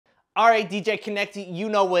All right, DJ Connect, you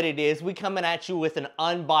know what it is. We coming at you with an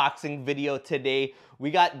unboxing video today.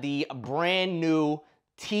 We got the brand new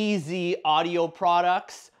TZ audio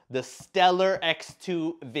products, the Stellar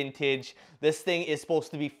X2 Vintage. This thing is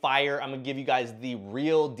supposed to be fire. I'm gonna give you guys the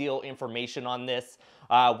real deal information on this,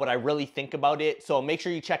 what I really think about it. So make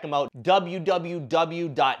sure you check them out,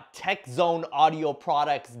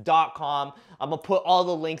 www.techzoneaudioproducts.com. I'm gonna put all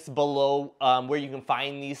the links below where you can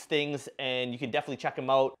find these things, and you can definitely check them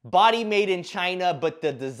out. Body made in China, but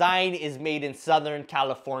the design is made in Southern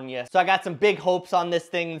California. So I got some big hopes on this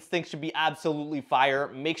thing. This thing should be absolutely fire.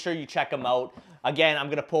 Make sure you check them out. Again, I'm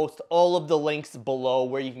gonna post all of the links below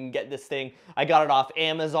where you can get this thing. I got it off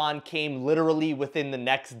Amazon, came literally within the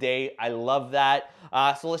next day. I love that.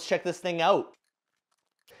 So let's check this thing out.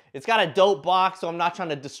 It's got a dope box, so I'm not trying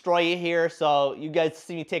to destroy it here. So you guys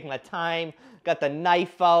see me taking my time. Got the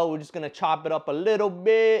knife out. We're just gonna chop it up a little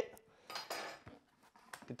bit.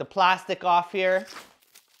 Get the plastic off here.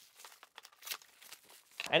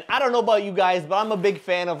 And I don't know about you guys, but I'm a big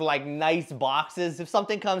fan of like nice boxes. If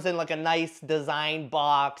something comes in like a nice design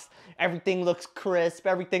box, everything looks crisp,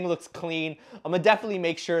 everything looks clean, I'm gonna definitely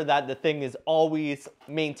make sure that the thing is always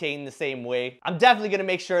maintained the same way. I'm definitely gonna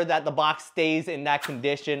make sure that the box stays in that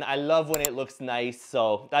condition. I love when it looks nice,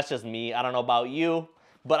 so that's just me. I don't know about you,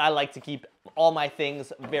 but I like to keep all my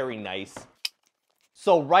things very nice.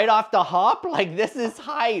 So right off the hop, like this is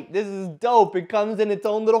hype, this is dope. It comes in its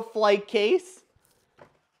own little flight case.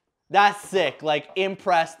 That's sick, like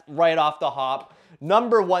impressed right off the hop.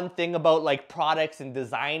 Number one thing about like products and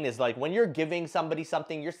design is like when you're giving somebody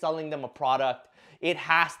something, you're selling them a product, it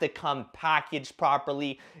has to come packaged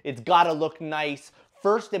properly. It's gotta look nice.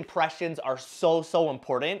 First impressions are so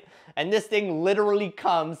important. And this thing literally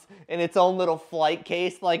comes in its own little flight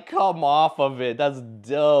case. Like, come off of it, that's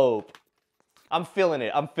dope. I'm feeling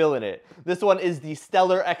it, I'm feeling it. This one is the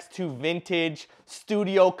Stellar X2 Vintage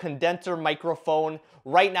Studio Condenser Microphone.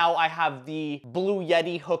 Right now I have the Blue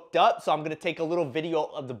Yeti hooked up, so I'm gonna take a little video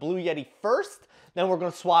of the Blue Yeti first, then we're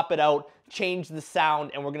gonna swap it out, change the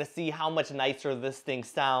sound, and we're gonna see how much nicer this thing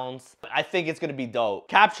sounds. I think it's gonna be dope.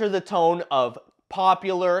 Capture the tone of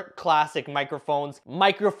popular classic microphones.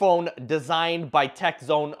 Microphone designed by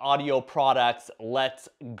TechZone Audio Products. Let's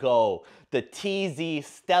go. The TZ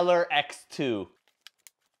Stellar X2.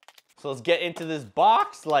 So let's get into this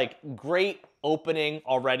box. Like, great opening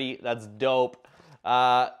already. That's dope.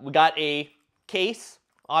 We got a case,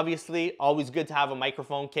 obviously. Always good to have a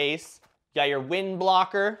microphone case. You got your wind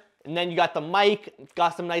blocker. And then you got the mic.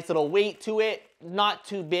 Got some nice little weight to it. Not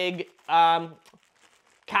too big.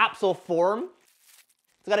 Capsule form.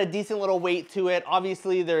 It's got a decent little weight to it.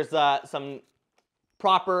 Obviously, there's some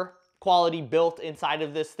proper quality built inside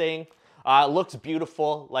of this thing. Looks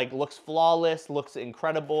beautiful, like looks flawless, looks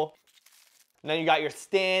incredible. And then you got your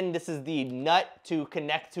stand. This is the nut to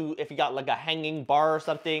connect to if you got like a hanging bar or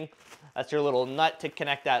something. That's your little nut to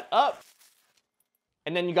connect that up.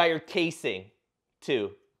 And then you got your casing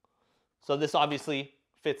too. So this obviously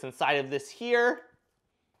fits inside of this here.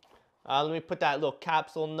 Let me put that little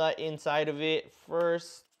capsule nut inside of it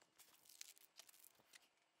first.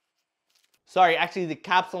 Sorry, actually the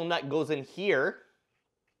capsule nut goes in here,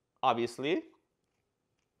 obviously,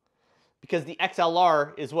 because the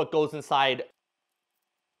XLR is what goes inside.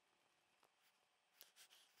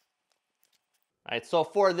 All right, so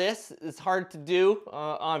for this, it's hard to do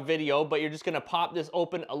on video, but you're just gonna pop this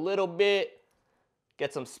open a little bit,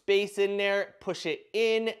 get some space in there, push it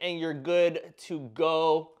in, and you're good to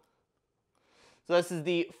go. So this is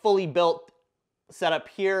the fully built setup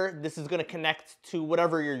here. This is gonna connect to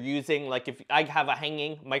whatever you're using. Like if I have a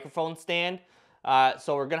hanging microphone stand,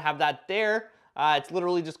 so we're gonna have that there. It's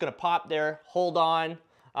literally just gonna pop there, hold on.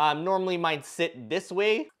 Normally mine sit this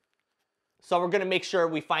way. So we're gonna make sure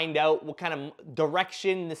we find out what kind of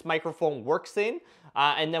direction this microphone works in,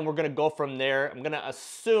 and then we're gonna go from there. I'm gonna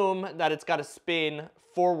assume that it's gotta spin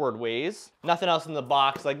forward ways. Nothing else in the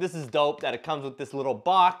box. Like this is dope that it comes with this little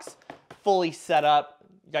box, fully set up.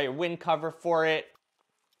 You got your wind cover for it.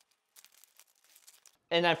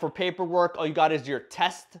 And then for paperwork, all you got is your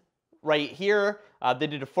test right here. They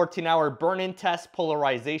did a 14-hour burn-in test,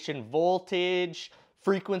 polarization, voltage,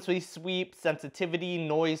 frequency sweep, sensitivity,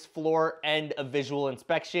 noise floor, and a visual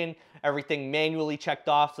inspection. Everything manually checked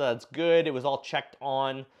off, so that's good. It was all checked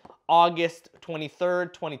on August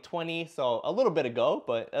 23rd, 2020, so a little bit ago,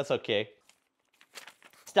 but that's okay.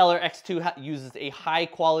 Stellar X2 uses a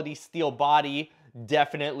high-quality steel body.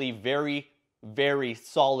 Definitely very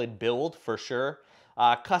solid build for sure.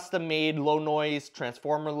 Custom-made, low noise,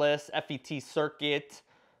 transformerless, FET circuit,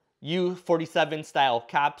 U47 style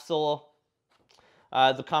capsule.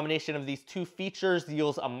 The combination of these two features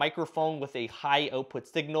yields a microphone with a high output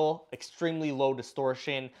signal, extremely low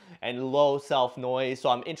distortion, and low self noise. So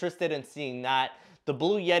I'm interested in seeing that. The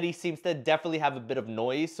Blue Yeti seems to definitely have a bit of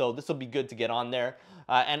noise, so this will be good to get on there.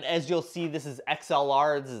 And as you'll see, this is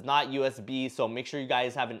XLR, this is not USB, so make sure you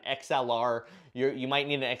guys have an XLR. You might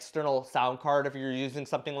need an external sound card if you're using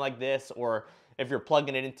something like this, or if you're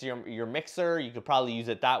plugging it into your mixer, you could probably use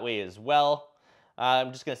it that way as well.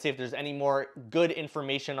 I'm just gonna see if there's any more good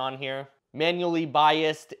information on here. Manually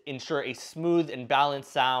biased, ensure a smooth and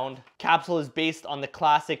balanced sound. Capsule is based on the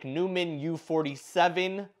classic Neumann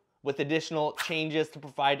U47 with additional changes to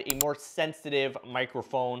provide a more sensitive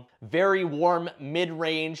microphone. Very warm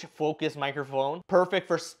mid-range focus microphone. Perfect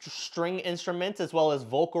for string instruments as well as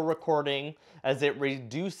vocal recording, as it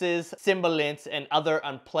reduces sibilance and other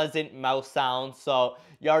unpleasant mouth sounds. So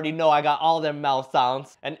you already know I got all them mouth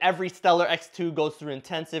sounds. And every Stellar X2 goes through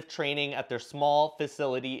intensive training at their small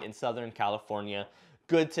facility in Southern California.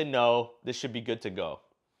 Good to know. This should be good to go.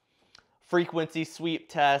 Frequency sweep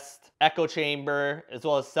test, echo chamber, as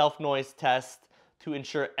well as self-noise test to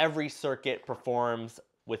ensure every circuit performs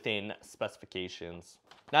within specifications.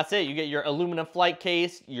 That's it. You get your aluminum flight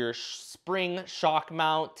case, your spring shock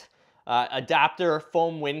mount, adapter,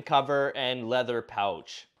 foam wind cover, and leather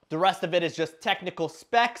pouch. The rest of it is just technical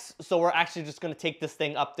specs, so we're actually just gonna take this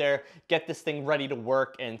thing up there, get this thing ready to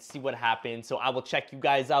work, and see what happens. So I will check you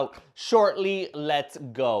guys out shortly. Let's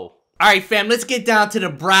go. All right, fam, let's get down to the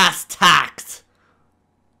brass tacks.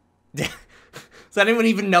 So I don't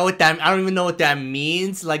even know what that, I don't even know what that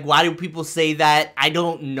means. Like, why do people say that? I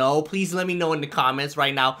don't know. Please let me know in the comments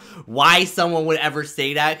right now why someone would ever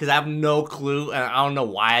say that, because I have no clue, and I don't know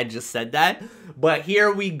why I just said that. But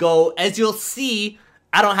here we go. As you'll see,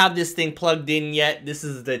 I don't have this thing plugged in yet. This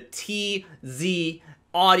is the TZ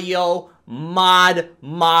Audio mod.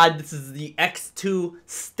 This is the X2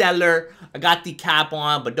 Stellar. I got the cap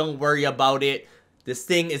on, but don't worry about it. This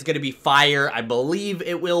thing is going to be fire. I believe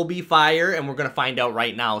it will be fire, and we're going to find out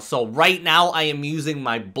right now. So right now, I am using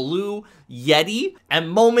my Blue Yeti, and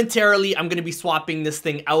momentarily, I'm going to be swapping this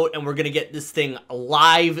thing out, and we're going to get this thing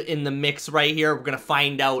live in the mix right here. We're going to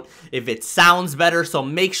find out if it sounds better, so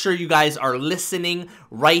make sure you guys are listening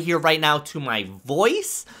right here, right now, to my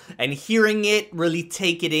voice, and hearing it, really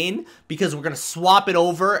take it in, because we're going to swap it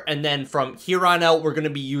over, and then from here on out, we're going to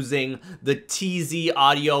be using the TZ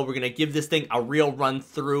Audio. We're going to give this thing a real run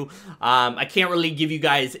through. I can't really give you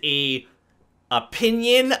guys a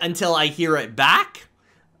opinion until I hear it back,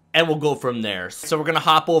 and we'll go from there. So we're gonna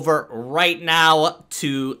hop over right now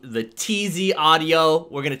to the TZ Audio.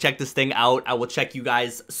 We're gonna check this thing out. I will check you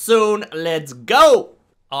guys soon. Let's go.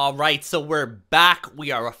 All right, so we're back.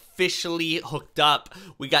 We are officially hooked up.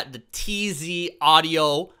 We got the TZ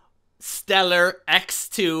Audio Stellar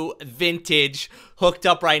X2 Vintage hooked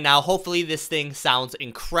up right now. Hopefully this thing sounds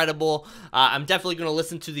incredible. I'm definitely going to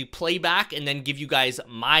listen to the playback and then give you guys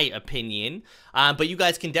my opinion. But you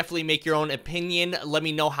guys can definitely make your own opinion. Let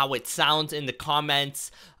me know how it sounds in the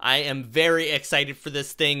comments. I am very excited for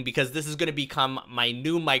this thing because this is going to become my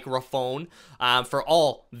new microphone for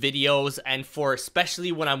all videos, and for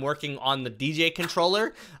especially when I'm working on the DJ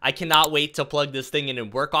controller. I cannot wait to plug this thing in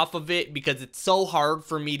and work off of it because it's so hard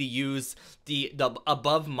for me to use the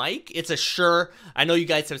above mic. It's a Shure. I know you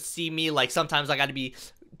guys have seen me, like sometimes I got to be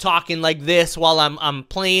talking like this while I'm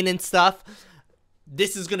playing and stuff.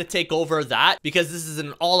 This is going to take over that because this is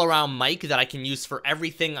an all-around mic that I can use for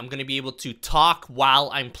everything. I'm going to be able to talk while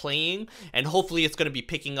I'm playing, and hopefully it's going to be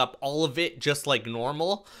picking up all of it just like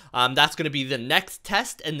normal. That's going to be the next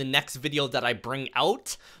test and the next video that I bring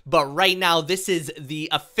out. But right now, this is the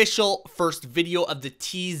official first video of the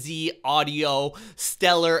TZ Audio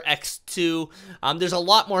Stellar X2. There's a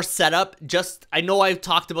lot more setup. I know I've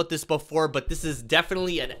talked about this before, but this is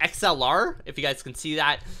definitely an XLR. If you guys can see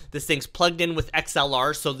that, this thing's plugged in with XLR.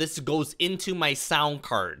 So this goes into my sound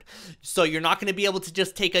card. So you're not going to be able to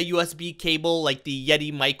just take a USB cable like the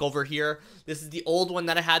Yeti mic over here. This is the old one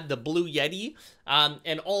that I had, the Blue Yeti.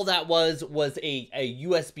 And all that was a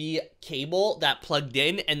USB cable that plugged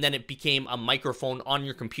in, and then it became a microphone on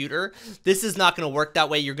your computer. This is not going to work that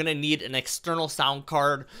way. You're going to need an external sound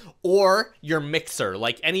card or your mixer.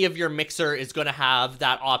 Like any of your mixer is going to have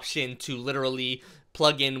that option to literally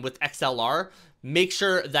plug in with XLR. Make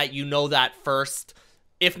sure that you know that first.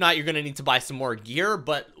 If not, you're going to need to buy some more gear.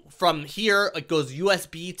 But from here, it goes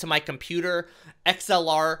USB to my computer,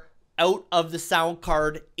 XLR out of the sound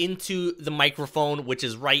card into the microphone, which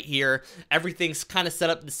is right here. Everything's kind of set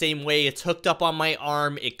up the same way. It's hooked up on my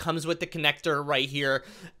arm. It comes with the connector right here.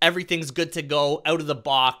 Everything's good to go out of the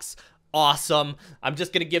box. Awesome. I'm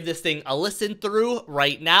just going to give this thing a listen through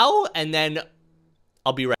right now, and then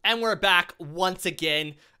I'll be right. And we're back once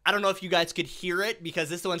again. I don't know if you guys could hear it because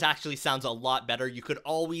this one actually sounds a lot better. You could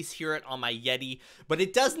always hear it on my Yeti, but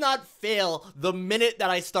it does not fail the minute that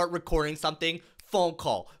I start recording something. Phone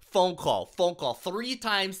call, phone call, phone call. 3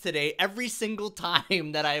 times today. Every single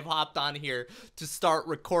time that I've hopped on here to start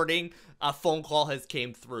recording, a phone call has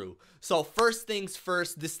came through. So first things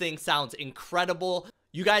first, this thing sounds incredible.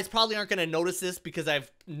 You guys probably aren't going to notice this because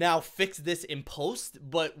I've now fixed this in post,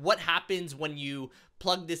 but what happens when you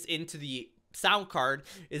plug this into the sound card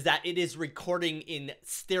is that it is recording in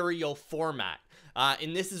stereo format.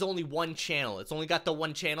 And this is only one channel. It's only got the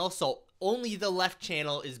one channel, so only the left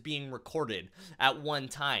channel is being recorded at one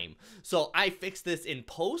time. So I fixed this in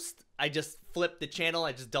post. I just flipped the channel,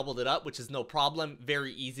 I just doubled it up, which is no problem,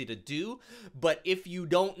 very easy to do. But if you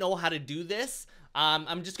don't know how to do this,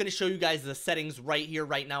 I'm just going to show you guys the settings right here,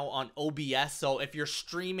 right now on OBS. So if you're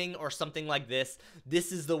streaming or something like this,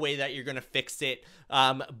 this is the way that you're going to fix it.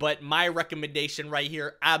 But my recommendation right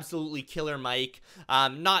here, absolutely killer mic,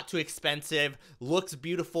 not too expensive, looks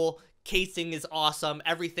beautiful. Casing is awesome.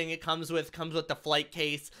 Everything it comes with the flight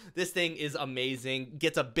case. This thing is amazing.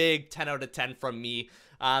 Gets a big 10 out of 10 from me.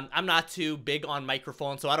 I'm not too big on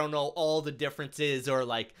microphones, so I don't know all the differences or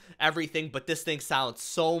like everything, but this thing sounds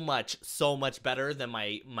so much better than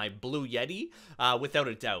my Blue Yeti, without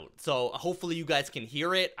a doubt. So hopefully you guys can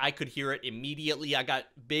hear it. I could hear it immediately. I got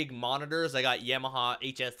big monitors. I got Yamaha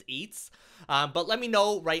HS8s. But let me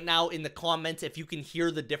know right now in the comments if you can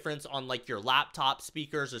hear the difference on like your laptop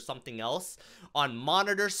speakers or something else. On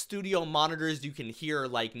monitors, studio monitors, you can hear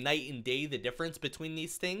like night and day the difference between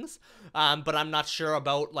these things. But I'm not sure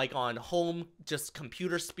about like on home, just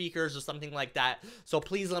computer speakers or something like that. So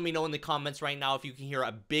please let me know in the comments right now if you can hear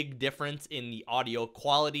a big difference in the audio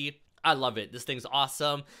quality. I love it. This thing's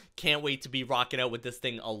awesome. Can't wait to be rocking out with this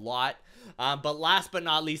thing a lot. But last but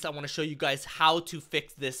not least, I want to show you guys how to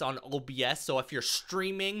fix this on OBS. So if you're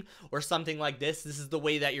streaming or something like this, this is the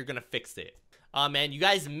way that you're going to fix it. Man, you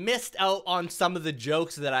guys missed out on some of the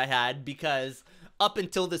jokes that I had because up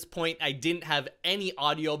until this point, I didn't have any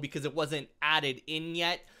audio because it wasn't added in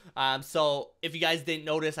yet. So if you guys didn't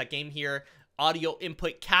notice, I came here, audio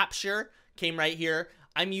input capture came right here.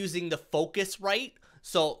 I'm using the Focusrite.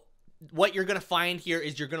 So what you're going to find here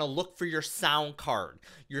is you're going to look for your sound card.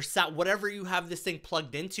 Your sound, whatever you have this thing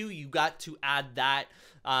plugged into, you got to add that.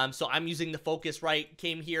 So I'm using the Focusrite.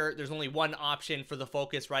 Came here. There's only one option for the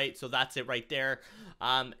Focusrite, so that's it right there.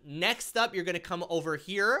 Next up, you're going to come over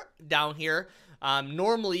here, down here.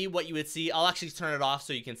 Normally, what you would see, I'll actually turn it off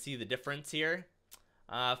so you can see the difference here.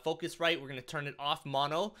 Focusrite, we're going to turn it off,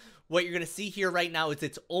 mono. What you're going to see here right now is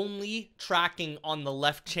it's only tracking on the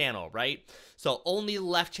left channel, right? So only the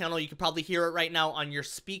left channel. You can probably hear it right now on your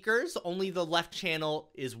speakers. Only the left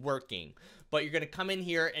channel is working. But you're going to come in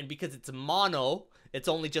here, and because it's mono, it's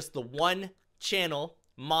only just the one channel,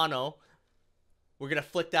 mono. We're going to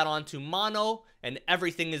flick that onto mono, and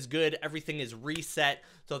everything is good. Everything is reset.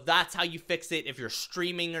 So that's how you fix it if you're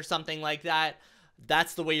streaming or something like that.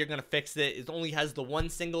 That's the way you're going to fix it. It only has the one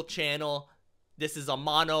single channel. This is a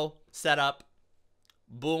mono setup.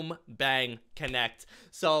 Boom, bang, connect.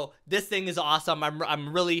 So this thing is awesome.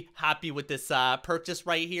 I'm really happy with this purchase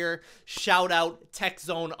right here. Shout out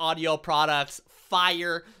TechZone Audio Products.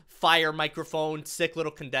 Fire microphone, sick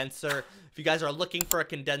little condenser. If you guys are looking for a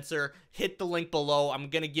condenser, hit the link below. I'm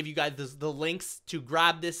going to give you guys the links to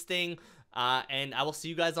grab this thing. And I will see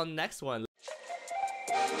you guys on the next one.